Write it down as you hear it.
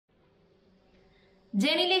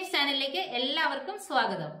Journey life ചാനലിലേക്ക് എല്ലാവർക്കും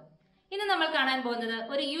സ്വാഗതം. ഇന്ന് നമ്മൾ കാണാൻ പോകുന്നത്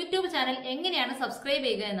ഒരു യൂട്യൂബ് ചാനൽ എങ്ങനെയാണ് സബ്സ്ക്രൈബ്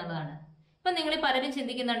ചെയ്യുക എന്നുള്ളതാണ്. ഇപ്പൊ നിങ്ങൾ പലരും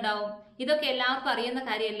ചിന്തിക്കുന്നുണ്ടാവും, ഇതൊക്കെ എല്ലാവർക്കും അറിയുന്ന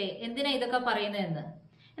കാര്യമല്ലേ, എന്തിനാ ഇതൊക്കെ പറയുന്നതെന്ന്.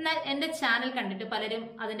 എന്നാൽ എന്റെ ചാനൽ കണ്ടിട്ട് പലരും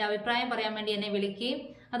അതിന്റെ അഭിപ്രായം പറയാൻ വേണ്ടി എന്നെ വിളിക്കുകയും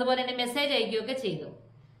അതുപോലെ എന്നെ മെസ്സേജ് അയക്കുകയൊക്കെ ചെയ്തു.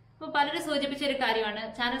 അപ്പൊ പലരും സൂചിപ്പിച്ച ഒരു കാര്യമാണ്,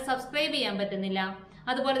 ചാനൽ സബ്സ്ക്രൈബ് ചെയ്യാൻ പറ്റുന്നില്ല,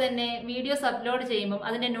 അതുപോലെ തന്നെ വീഡിയോസ് അപ്ലോഡ് ചെയ്യുമ്പോൾ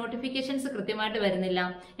അതിന്റെ നോട്ടിഫിക്കേഷൻസ് കൃത്യമായിട്ട് വരുന്നില്ല,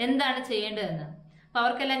 എന്താണ് ചെയ്യേണ്ടതെന്ന്. അപ്പൊ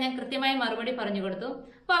അവർക്കെല്ലാം ഞാൻ കൃത്യമായി മറുപടി പറഞ്ഞു കൊടുത്തു.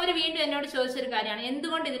 അപ്പൊ അവർ വീണ്ടും എന്നോട് ചോദിച്ചൊരു കാര്യമാണ്,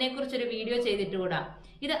 എന്തുകൊണ്ട് ഇതിനെക്കുറിച്ചൊരു വീഡിയോ ചെയ്തിട്ടുകൂടാ,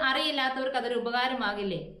 ഇത് അറിയില്ലാത്തവർക്ക് അതൊരു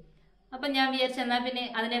ഉപകാരമാകില്ലേ. അപ്പൊ ഞാൻ വിചാരിച്ചെന്നാ പിന്നെ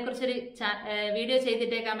അതിനെക്കുറിച്ചൊരു വീഡിയോ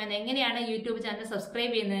ചെയ്തിട്ടേക്കാമെന്ന്. എങ്ങനെയാണ് യൂട്യൂബ് ചാനൽ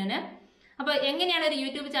സബ്സ്ക്രൈബ് ചെയ്യുന്നതിന്, അപ്പൊ എങ്ങനെയാണ് ഒരു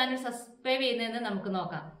യൂട്യൂബ് ചാനൽ സബ്സ്ക്രൈബ് ചെയ്യുന്നതെന്ന് നമുക്ക്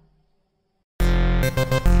നോക്കാം.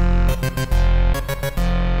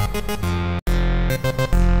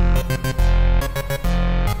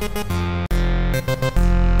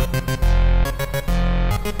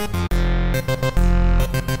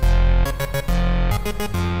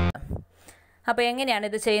 അപ്പോൾ എങ്ങനെയാണ്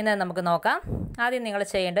ഇത് ചെയ്യുന്നത് നമുക്ക് നോക്കാം. ആദ്യം നിങ്ങൾ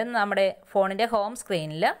ചെയ്യേണ്ടത്, നമ്മുടെ ഫോണിൻ്റെ ഹോം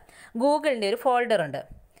സ്ക്രീനിൽ ഗൂഗിളിൻ്റെ ഒരു ഫോൾഡർ ഉണ്ട്.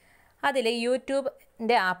 അതിൽ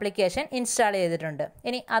യൂട്യൂബിൻ്റെ ആപ്ലിക്കേഷൻ ഇൻസ്റ്റാൾ ചെയ്തിട്ടുണ്ട്.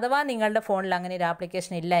 ഇനി അഥവാ നിങ്ങളുടെ ഫോണിൽ അങ്ങനെ ഒരു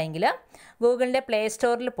ആപ്ലിക്കേഷൻ ഇല്ല എങ്കിൽ ഗൂഗിളിൻ്റെ പ്ലേ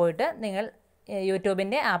സ്റ്റോറിൽ പോയിട്ട് നിങ്ങൾ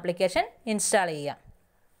യൂട്യൂബിൻ്റെ ആപ്ലിക്കേഷൻ ഇൻസ്റ്റാൾ ചെയ്യുക.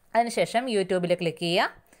 അതിനുശേഷം യൂട്യൂബിൽ ക്ലിക്ക് ചെയ്യുക.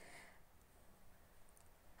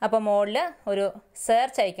 അപ്പോൾ മുകളിൽ ഒരു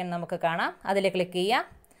സെർച്ച് ഐക്കൺ നമുക്ക് കാണാം, അതിൽ ക്ലിക്ക്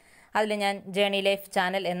ചെയ്യുക. അതിൽ ഞാൻ ജേണി ലൈഫ്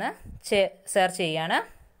ചാനൽ എന്ന് സെർച്ച് ചെയ്യുകയാണ്.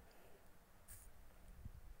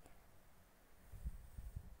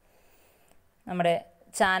 നമ്മുടെ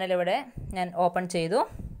ചാനൽ ഇവിടെ ഞാൻ ഓപ്പൺ ചെയ്തു.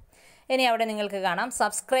 ഇനി അവിടെ നിങ്ങൾക്ക് കാണാം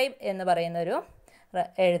സബ്സ്ക്രൈബ് എന്ന് പറയുന്നൊരു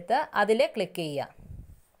എഴുത്ത്, അതിൽ ക്ലിക്ക് ചെയ്യുക.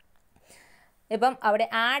 ഇപ്പം അവിടെ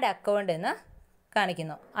ആഡ് അക്കൗണ്ട് എന്ന്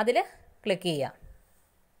കാണിക്കുന്നു, അതിൽ ക്ലിക്ക് ചെയ്യുക.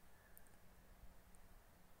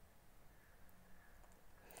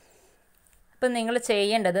 ഇപ്പം നിങ്ങൾ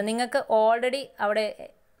ചെയ്യേണ്ടത്, നിങ്ങൾക്ക് ഓൾറെഡി അവിടെ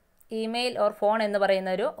ഇമെയിൽ ഓർ ഫോൺ എന്ന് പറയുന്ന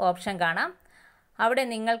ഒരു ഓപ്ഷൻ കാണാം. അവിടെ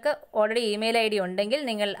നിങ്ങൾക്ക് ഓൾറെഡി ഇമെയിൽ ഐ ഡി ഉണ്ടെങ്കിൽ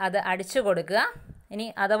നിങ്ങൾ അത് അടിച്ചു കൊടുക്കുക. ഇനി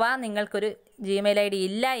അഥവാ നിങ്ങൾക്കൊരു ജിമെയിൽ ഐ ഡി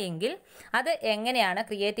ഇല്ല എങ്കിൽ അത് എങ്ങനെയാണ്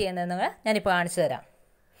ക്രിയേറ്റ് ചെയ്യുന്നതെന്ന് ഞാനിപ്പോൾ കാണിച്ചു തരാം.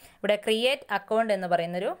 ഇവിടെ ക്രിയേറ്റ് അക്കൗണ്ട് എന്ന്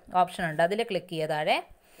പറയുന്നൊരു ഓപ്ഷൻ ഉണ്ട്, അതിൽ ക്ലിക്ക് ചെയ്യുക. താഴെ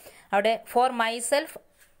അവിടെ ഫോർ മൈ സെൽഫ്,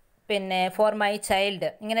 പിന്നെ ഫോർ മൈ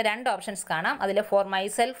ചൈൽഡ്, ഇങ്ങനെ രണ്ട് ഓപ്ഷൻസ് കാണാം. അതിൽ ഫോർ മൈ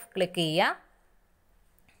സെൽഫ് ക്ലിക്ക് ചെയ്യുക.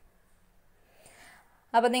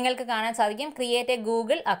 അപ്പോൾ നിങ്ങൾക്ക് കാണാൻ സാധിക്കും ക്രിയേറ്റ് എ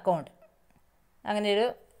ഗൂഗിൾ അക്കൗണ്ട്, അങ്ങനെയൊരു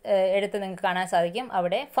എഴുത്ത് നിങ്ങൾക്ക് കാണാൻ സാധിക്കും.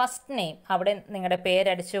 അവിടെ ഫസ്റ്റ് നെയിം, അവിടെ നിങ്ങളുടെ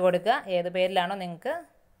പേരടിച്ചു കൊടുക്കുക. ഏത് പേരിലാണോ നിങ്ങൾക്ക്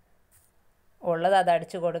ഉള്ളത് അത്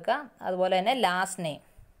അടിച്ചു കൊടുക്കുക. അതുപോലെ തന്നെ ലാസ്റ്റ് നെയിം,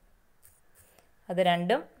 അത്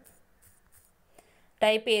രണ്ടും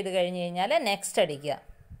ടൈപ്പ് ചെയ്ത് കഴിഞ്ഞ് കഴിഞ്ഞാൽ നെക്സ്റ്റ് അടിക്കുക.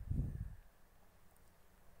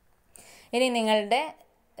 ഇനി നിങ്ങളുടെ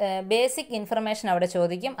ബേസിക് ഇൻഫർമേഷൻ അവിടെ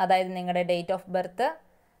ചോദിക്കും, അതായത് നിങ്ങളുടെ ഡേറ്റ് ഓഫ് ബർത്ത്,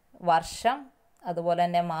 വർഷം, അതുപോലെ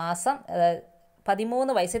തന്നെ മാസം.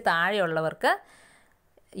 13 വയസ്സിൽ താഴെയുള്ളവർക്ക്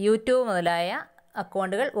യൂട്യൂബ് മുതലായ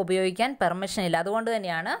അക്കൗണ്ടുകൾ ഉപയോഗിക്കാൻ പെർമിഷൻ ഇല്ല. അതുകൊണ്ട്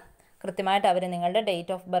തന്നെയാണ് കൃത്യമായിട്ട് അവർ നിങ്ങളുടെ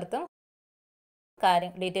ഡേറ്റ് ഓഫ് ബർത്തും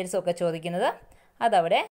ഡീറ്റെയിൽസും ഒക്കെ ചോദിക്കുന്നത്.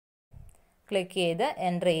 അതവിടെ ക്ലിക്ക് ചെയ്ത്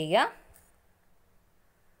എൻ്റർ ചെയ്യുക.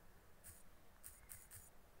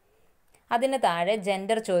 അതിന് താഴെ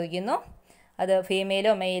ജെൻഡർ ചോദിക്കുന്നു, അത്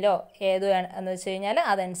ഫീമെയിലോ മെയിലോ ഏത് എന്ന് വെച്ച് കഴിഞ്ഞാൽ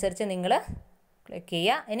അതനുസരിച്ച് നിങ്ങൾ ക്ലിക്ക്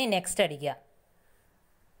ചെയ്യുക. ഇനി നെക്സ്റ്റ് അടിക്കുക.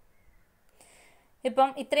 ഇപ്പം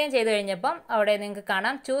ഇത്രയും ചെയ്ത് കഴിഞ്ഞപ്പം അവിടെ നിങ്ങൾക്ക്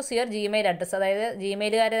കാണാം ചൂസ് യുവർ ജിമെയിൽ അഡ്രസ്സ്, അതായത്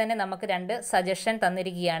ജിമെയിലുകാർ തന്നെ നമുക്ക് 2 സജഷൻ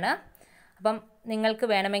തന്നിരിക്കുകയാണ്. അപ്പം നിങ്ങൾക്ക്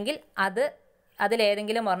വേണമെങ്കിൽ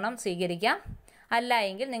അതിലേതെങ്കിലും ഒരെണ്ണം സ്വീകരിക്കാം. അല്ല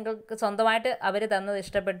എങ്കിൽ നിങ്ങൾക്ക് സ്വന്തമായിട്ട് അവർ തന്നത്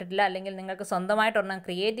ഇഷ്ടപ്പെട്ടിട്ടില്ല, അല്ലെങ്കിൽ നിങ്ങൾക്ക് സ്വന്തമായിട്ട് ഒരെണ്ണം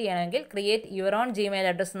ക്രിയേറ്റ് ചെയ്യണമെങ്കിൽ create your own Gmail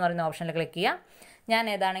address എന്ന് പറയുന്ന ഓപ്ഷനിൽ ക്ലിക്ക് ചെയ്യുക. ഞാൻ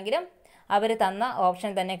ഏതാണെങ്കിലും അവർ തന്ന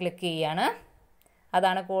ഓപ്ഷൻ തന്നെ ക്ലിക്ക് ചെയ്യുകയാണ്.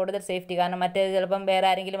 അതാണ് കൂടുതൽ സേഫ്റ്റി. കാരണം മറ്റേ ചിലപ്പം വേറെ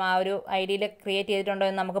ആരെങ്കിലും ആ ഒരു ഐ ഡിയിൽ ക്രിയേറ്റ് ചെയ്തിട്ടുണ്ടോ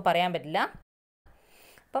എന്ന് നമുക്ക് പറയാൻ പറ്റില്ല.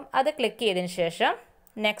 അപ്പം അത് ക്ലിക്ക് ചെയ്തതിന് ശേഷം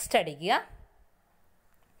നെക്സ്റ്റ് അടിക്കുക.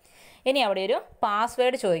 ഇനി അവിടെ ഒരു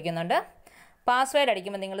പാസ്വേഡ് ചോദിക്കുന്നുണ്ട്. പാസ്വേഡ്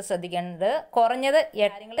അടിക്കുമ്പോൾ നിങ്ങൾ ശ്രദ്ധിക്കേണ്ടത് കുറഞ്ഞത്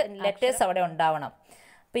 8 ലെറ്റേഴ്സ് അവിടെ ഉണ്ടാവണം.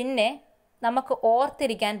 പിന്നെ നമുക്ക്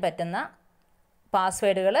ഓർത്തിരിക്കാൻ പറ്റുന്ന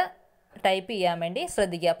പാസ്വേഡുകൾ ടൈപ്പ് ചെയ്യാൻ വേണ്ടി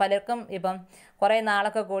ശ്രദ്ധിക്കുക. പലർക്കും ഇപ്പം കുറേ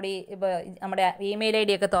നാളൊക്കെ കൂടി ഇപ്പോൾ നമ്മുടെ ഇമെയിൽ ഐ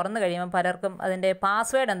ഡി ഒക്കെ തുറന്നു കഴിയുമ്പോൾ പലർക്കും അതിൻ്റെ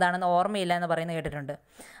പാസ്വേഡ് എന്താണെന്ന് ഓർമ്മയില്ല എന്ന് പറയുന്നത് കേട്ടിട്ടുണ്ട്.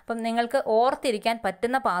 അപ്പം നിങ്ങൾക്ക് ഓർത്തിരിക്കാൻ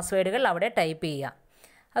പറ്റുന്ന പാസ്വേഡുകൾ അവിടെ ടൈപ്പ് ചെയ്യുക.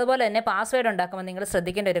 അതുപോലെ തന്നെ പാസ്വേഡ് ഉണ്ടാക്കുമ്പോൾ നിങ്ങൾ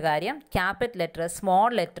ശ്രദ്ധിക്കേണ്ട ഒരു കാര്യം, capital letter, small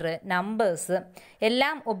letter, numbers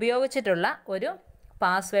എല്ലാം ഉപയോഗിച്ചിട്ടുള്ള ഒരു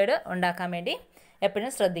പാസ്വേഡ് ഉണ്ടാക്കാൻ വേണ്ടി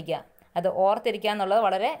എപ്പോഴും ശ്രദ്ധിക്കുക. അത് ഓർത്തിരിക്കുക എന്നുള്ളത്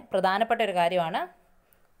വളരെ പ്രധാനപ്പെട്ട ഒരു കാര്യമാണ്.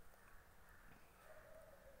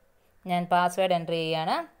 ഞാൻ പാസ്വേഡ് എൻ്റർ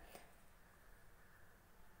ചെയ്യുകയാണ്.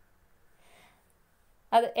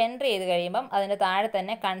 അത് എൻ്റർ ചെയ്ത് കഴിയുമ്പം അതിൻ്റെ താഴെ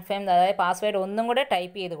തന്നെ കൺഫേം, അതായത് പാസ്വേഡ് ഒന്നും കൂടെ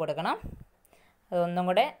ടൈപ്പ് ചെയ്ത് കൊടുക്കണം. അതൊന്നും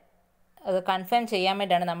കൂടെ അത് കൺഫേം ചെയ്യാൻ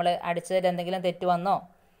വേണ്ടിയാണ്, നമ്മൾ അടിച്ചതിൽ എന്തെങ്കിലും തെറ്റ് വന്നോ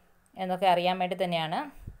എന്നൊക്കെ അറിയാൻ വേണ്ടി തന്നെയാണ്.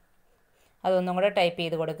 അതൊന്നും കൂടെ ടൈപ്പ്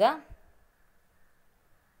ചെയ്ത് കൊടുക്കുക.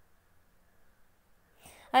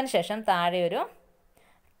 അതിനുശേഷം താഴെ ഒരു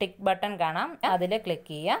ടിക്ക് ബട്ടൺ കാണാം, അതിൽ ക്ലിക്ക്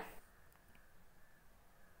ചെയ്യുക.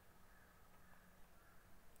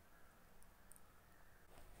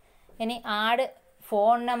 ഇനി ആഡ്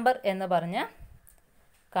ഫോൺ നമ്പർ എന്ന് പറഞ്ഞ്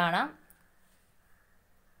കാണാം.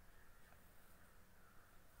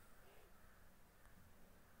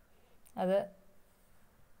 അത്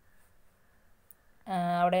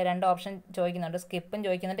അവിടെ 2 ഓപ്ഷൻ ചോദിക്കുന്നുണ്ട്, സ്കിപ്പും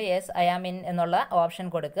ചോദിക്കുന്നുണ്ട്, യെസ് ഐ ആം ഇൻ എന്നുള്ള ഓപ്ഷൻ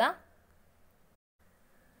കൊടുക്കുക.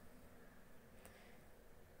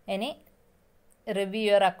 ഇനി റിവ്യൂ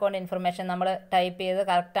യുവർ അക്കൗണ്ട് ഇൻഫർമേഷൻ നമ്മൾ ടൈപ്പ് ചെയ്ത്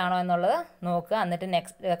കറക്റ്റ് ആണോ എന്നുള്ളത് നോക്കുക. എന്നിട്ട്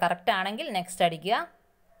നെക്സ്റ്റ്, കറക്റ്റ് ആണെങ്കിൽ നെക്സ്റ്റ് അടിക്കുക.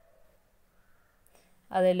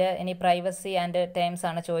 അതിൽ ഇനി പ്രൈവസി ആൻഡ് ടേംസ്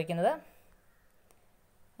ആണ് ചോദിക്കുന്നത്.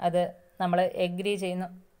 അത് നമ്മൾ എഗ്രി ചെയ്യുന്നു,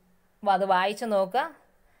 അത് വായിച്ച് നോക്കുക.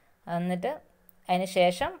 എന്നിട്ട് അതിന്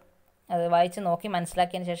ശേഷം അത് വായിച്ച് നോക്കി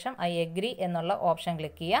മനസ്സിലാക്കിയതിന് ശേഷം ഐ എഗ്രി എന്നുള്ള ഓപ്ഷൻ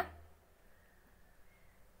ക്ലിക്ക് ചെയ്യുക.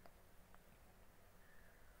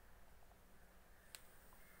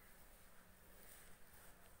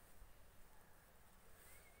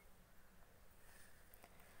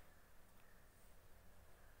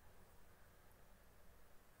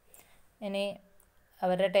 ഇനി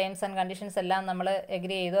അവരുടെ ടേംസ് ആൻഡ് കണ്ടീഷൻസ് എല്ലാം നമ്മൾ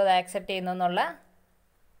എഗ്രി ചെയ്തു, അത് ആക്സെപ്റ്റ് ചെയ്യുന്നു എന്നുള്ള,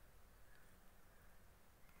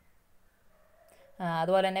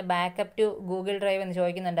 അതുപോലെ തന്നെ ബാക്കപ്പ് ടു ഗൂഗിൾ ഡ്രൈവ് എന്ന്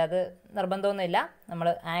ചോദിക്കുന്നുണ്ട്. അത് നിർബന്ധമൊന്നുമില്ല, നമ്മൾ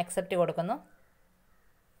ആക്സെപ്റ്റ് കൊടുക്കുന്നു.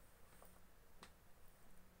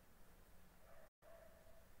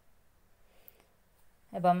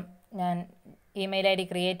 ഇപ്പം ഞാൻ ഇമെയിൽ ID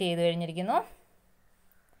ക്രിയേറ്റ് ചെയ്ത് കഴിഞ്ഞിരിക്കുന്നു.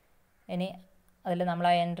 ഇനി അതിൽ നമ്മൾ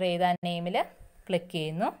എൻ്റർ ചെയ്ത നെയിമിൽ ക്ലിക്ക്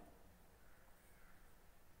ചെയ്യുന്നു.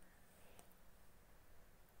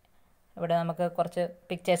 ഇവിടെ നമുക്ക് കുറച്ച്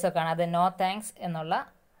പിക്ചേഴ്സൊക്കെ കാണാം, അത് നോ താങ്ക്സ് എന്നുള്ള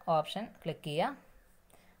ഓപ്ഷൻ ക്ലിക്ക് ചെയ്യുക.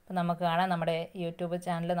 അപ്പോൾ നമുക്ക് കാണാം നമ്മുടെ യൂട്യൂബ്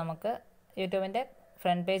ചാനൽ, നമുക്ക് യൂട്യൂബിൻ്റെ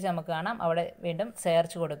ഫ്രണ്ട് പേജ് നമുക്ക് കാണാം. അവിടെ വീണ്ടും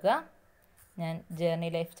സെർച്ച് കൊടുക്കുക. ഞാൻ ജേർണി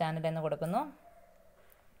ലൈഫ് ചാനൽ എന്ന് കൊടുക്കുന്നു.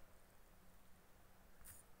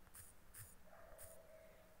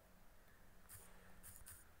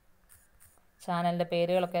 ചാനലിൻ്റെ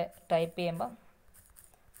പേരുകളൊക്കെ ടൈപ്പ് ചെയ്യുമ്പം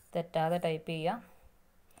തെറ്റാതെ ടൈപ്പ് ചെയ്യുക.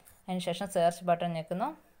 അതിനുശേഷം സെർച്ച് ബട്ടൺ ഞെക്കുന്നു.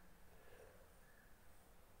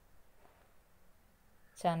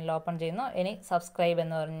 ചാനൽ ഓപ്പൺ ചെയ്യുന്നു. ഇനി സബ്സ്ക്രൈബ്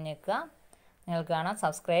എന്ന് പറഞ്ഞ് ഞെക്കുക. നിങ്ങൾക്ക് കാണാം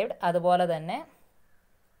സബ്സ്ക്രൈബ്ഡ്. അതുപോലെ തന്നെ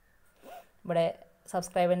ഇവിടെ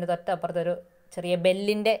സബ്സ്ക്രൈബിൻ്റെ തൊട്ടപ്പുറത്തൊരു ചെറിയ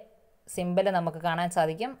ബെല്ലിൻ്റെ സിമ്പൽ നമുക്ക് കാണാൻ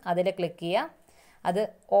സാധിക്കും. അതിൽ ക്ലിക്ക് ചെയ്യുക. അത്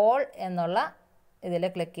ഓൾ എന്നുള്ള ഇതിൽ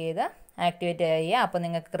ക്ലിക്ക് ചെയ്ത് ആക്ടിവേറ്റ് ചെയ്യുക. അപ്പോൾ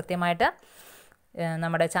നിങ്ങൾക്ക് കൃത്യമായിട്ട്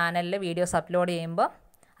നമ്മുടെ ചാനലിൽ വീഡിയോസ് അപ്ലോഡ് ചെയ്യുമ്പോൾ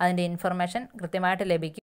അതിൻ്റെ ഇൻഫർമേഷൻ കൃത്യമായിട്ട്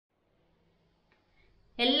ലഭിക്കും.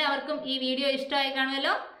 എല്ലാവർക്കും ഈ വീഡിയോ ഇഷ്ടമായി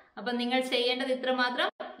കാണുമല്ലോ. അപ്പം നിങ്ങൾ ചെയ്യേണ്ടത് ഇത്രമാത്രം,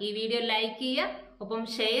 ഈ വീഡിയോ ലൈക്ക് ചെയ്യുക, ഒപ്പം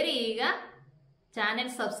ഷെയർ ചെയ്യുക, ചാനൽ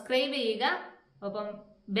സബ്സ്ക്രൈബ് ചെയ്യുക, ഒപ്പം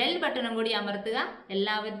ബെൽ ബട്ടണും കൂടി അമർത്തുക.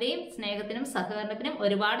 എല്ലാവരുടെയും സ്നേഹത്തിനും സഹകരണത്തിനും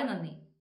ഒരുപാട് നന്ദി.